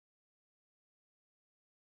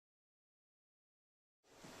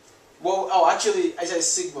Well, oh, actually, I said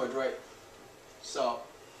sigmoid, right? So,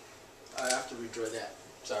 I have to redraw that.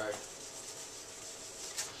 Sorry.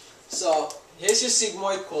 So, here's your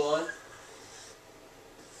sigmoid colon.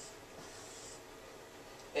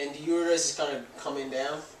 And the uterus is kind of coming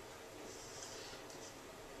down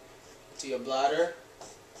to your bladder.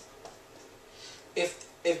 If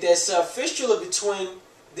there's a fistula between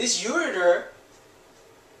this ureter,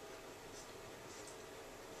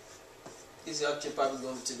 this is actually probably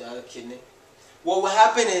going to the other kidney. What will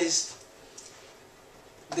happen is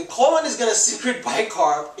the colon is going to secrete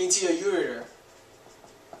bicarb into your ureter,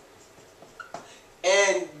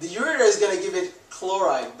 and the ureter is going to give it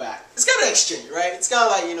chloride back. It's kind of exchange, right? It's kind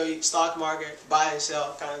of like, you know, stock market, buy and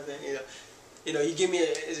sell kind of thing. You know, you give me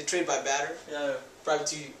is a trade by barter. Probably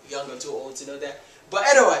too young or too old to know that. But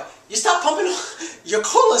anyway, you start pumping, your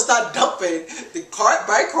colon start dumping the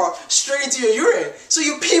bicarb straight into your urine. So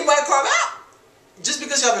you pee bicarb out. Just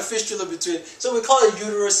because you have a fistula between. So we call it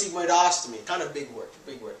uterosigmoidostomy. Kind of big word,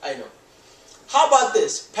 I know. How about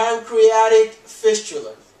this? Pancreatic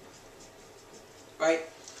fistula. Right?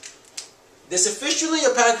 There's a fistula in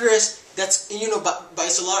your pancreas that's, you know,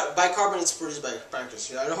 bicarbonate's produced by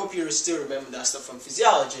pancreas. I hope you still remember that stuff from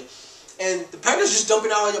physiology. And the pancreas is just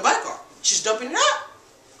dumping out all your bicarb. She's dumping it out,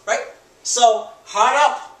 right? So, heart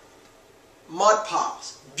up, mud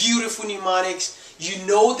piles, beautiful mnemonics. You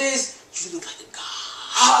know this, you look like a god.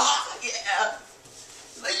 Ah, yeah,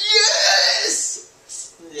 like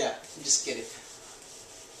yes. Yeah, I'm just kidding.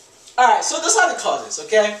 All right, so those are the causes.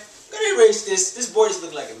 Okay, I'm gonna erase this. This board just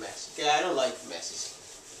looks like a mess. Okay, I don't like messes.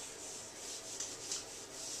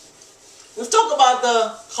 We've talked about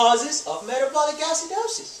the causes of metabolic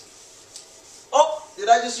acidosis. Oh, did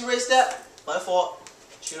I just erase that? My fault.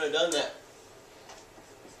 Should have done that.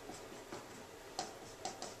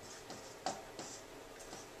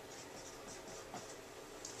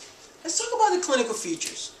 Let's talk about the clinical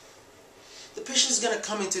features. The patient is going to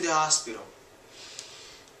come into the hospital.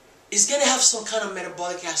 He's going to have some kind of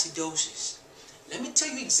metabolic acidosis. Let me tell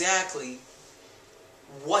you exactly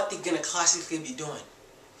what they're going to classically be doing.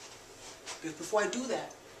 But before I do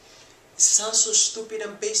that, it sounds so stupid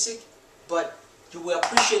and basic, but you will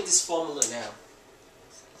appreciate this formula now.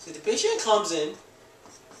 So the patient comes in.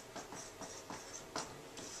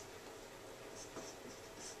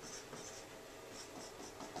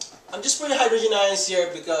 I'm just putting hydrogen ions here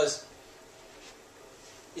because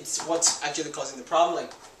it's what's actually causing the problem.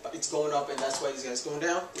 Like, it's going up and that's why this guy's going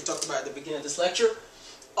down. We talked about it at the beginning of this lecture.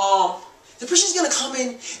 The patient's gonna come in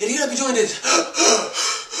and he's gonna be doing this.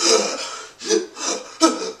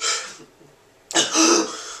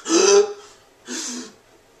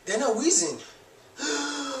 They're not wheezing.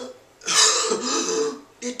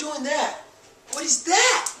 They're doing that. What is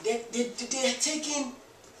that? They're taking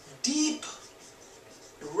deep,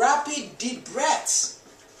 rapid, deep breaths.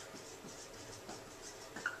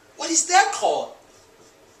 What is that called?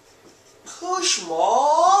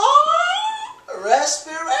 Kushma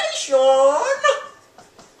respiration.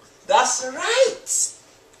 That's right.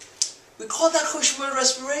 We call that Kushma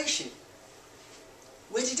respiration.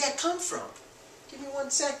 Where did that come from? Give me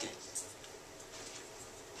 1 second.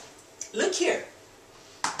 Look here.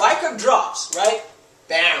 Bicarb drops, right?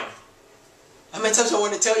 Bam. How many times I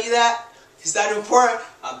want to tell you that? Is that important?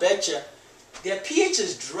 I bet you. Their pH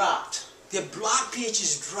is dropped. Their blood pH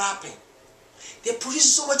is dropping. They're producing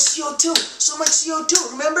so much CO2. So much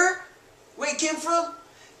CO2. Remember where it came from?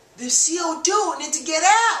 The CO2 need to get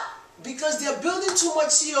out because they're building too much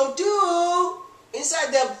CO2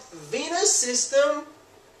 inside their venous system.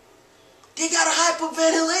 They gotta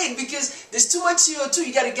hyperventilate because there's too much CO2.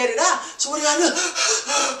 You gotta get it out. So what do you gotta do?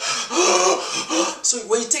 So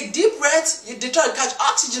when you take deep breaths, they try to catch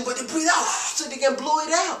oxygen, but they breathe out so they can blow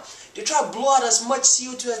it out. They try to blow out as much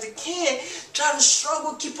CO2 as they can, try to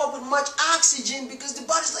struggle, keep up with much oxygen because the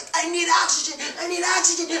body's like, I need oxygen, I need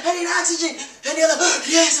oxygen, I need oxygen. And they're like,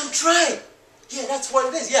 yes, I'm trying. Yeah, that's what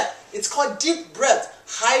it is. Yeah, it's called deep breath,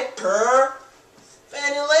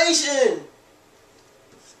 hyperventilation.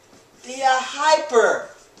 They are hyper.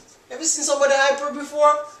 Ever seen somebody hyper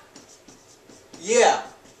before? Yeah.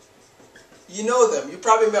 You know them. You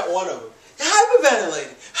probably met one of them. They're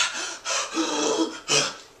hyperventilating.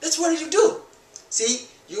 That's what you do. See,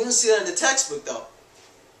 you won't see that in the textbook though.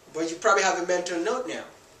 But you probably have a mental note now.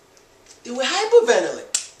 They will hyperventilate.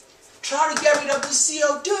 Try to get rid of the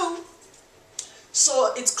CO2.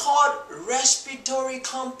 So it's called respiratory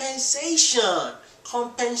compensation.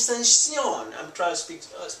 Compensation. I'm trying to speak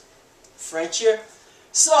French here.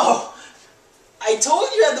 So, I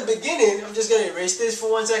told you at the beginning, I'm just going to erase this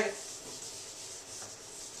for 1 second.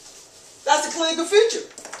 That's the clinical feature.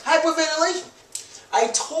 Hyperventilation. I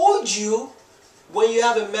told you when you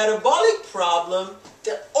have a metabolic problem,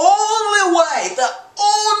 the only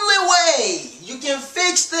way you can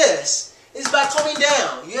fix this is by coming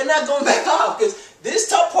down. You're not going back up because this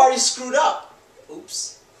top part is screwed up.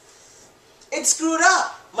 Oops. It's screwed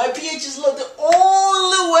up. My pH is low. The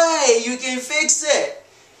only way you can fix it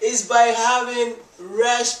is by having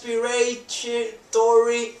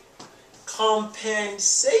respiratory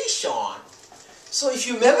compensation. So if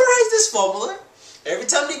you memorize this formula, every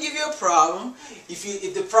time they give you a problem, if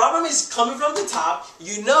the problem is coming from the top,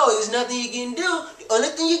 you know there's nothing you can do. The only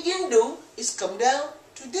thing you can do is come down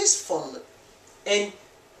to this formula. And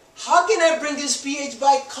how can I bring this pH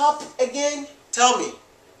back up again? Tell me.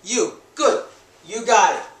 You. Good. You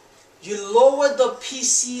got it. You lower the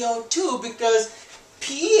PCO2 because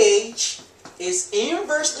pH is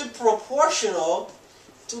inversely proportional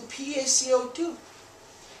to PaCO2.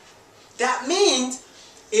 That means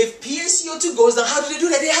if PaCO2 goes down, how do they do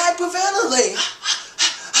that? They hyperventilate.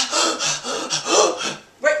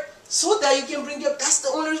 Right? So that you can bring up, that's the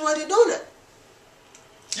only reason why they're doing that.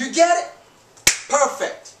 You get it?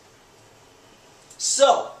 Perfect.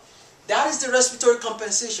 So, that is the respiratory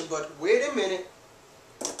compensation. But wait a minute.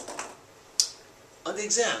 On the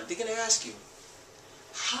exam, they're going to ask you,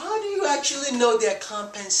 how do you actually know they're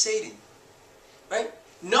compensating? Right?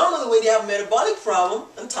 Normally when they have a metabolic problem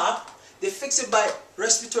on top, they fix it by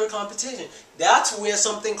respiratory compensation. That's where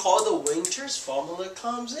something called the Winter's formula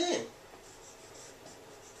comes in.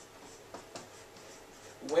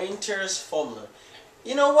 Winter's formula.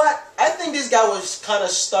 You know what? I think this guy was kind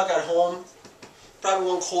of stuck at home. Probably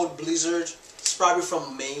one cold blizzard. He's probably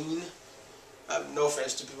from Maine. No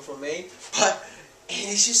offense to people from Maine. But and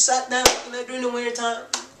he just sat down during the winter time.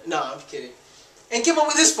 No, I'm kidding. And came up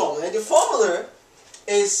with this formula. And the formula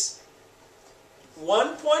is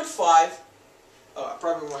 1.5. Oh, I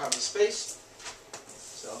probably won't have the space.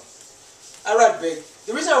 So, I write big.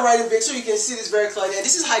 The reason I write it big so you can see this very clearly. And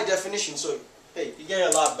this is high definition. So, hey, you're getting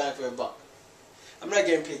a lot back for your buck. I'm not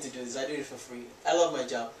getting paid to do this. I do it for free. I love my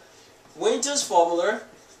job. Winter's formula,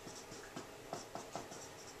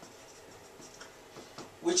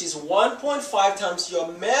 which is 1.5 times your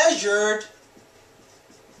measured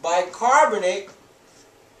bicarbonate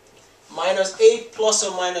minus 8 plus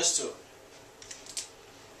or minus 2.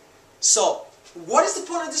 So, what is the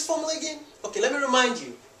point of this formula again? Okay, let me remind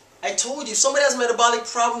you. I told you, if somebody has a metabolic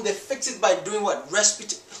problem, they fix it by doing what?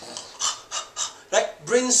 Respiratory. Right?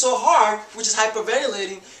 Breathing so hard, which is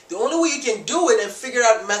hyperventilating. The only way you can do it and figure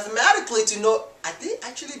out mathematically to know, are they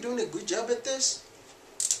actually doing a good job at this?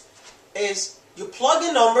 Is you plug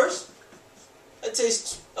in numbers. Let's say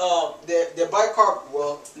the bicarb,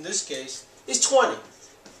 well, in this case, is 20.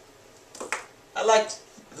 I like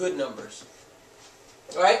good numbers.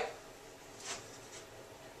 Alright?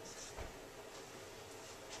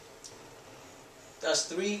 That's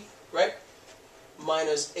 3, right?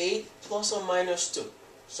 Minus 8 plus or minus 2.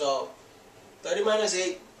 So, 30 minus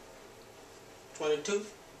 8, 22.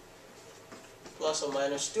 Plus or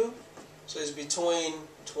minus 2. So it's between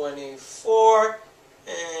 24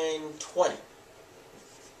 and 20.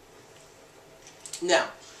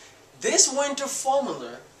 Now, this winter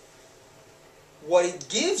formula, what it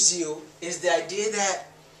gives you is the idea that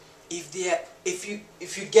if you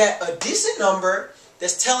get a decent number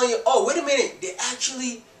that's telling you, oh, wait a minute, they're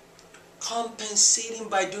actually compensating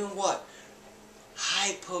by doing what?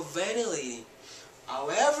 Hyperventilating.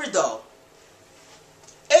 However, though,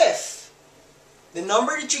 if the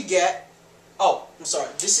number that you get, oh, I'm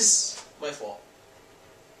sorry, this is my fault.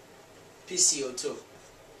 PCO2.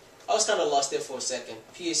 I was kind of lost there for a second.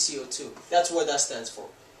 PCO2. That's what that stands for.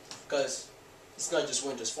 Because it's not just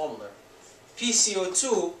Winter's formula.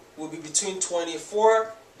 PCO2 will be between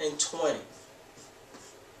 24 and 20.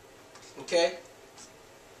 Okay?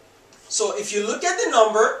 So if you look at the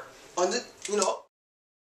number on the,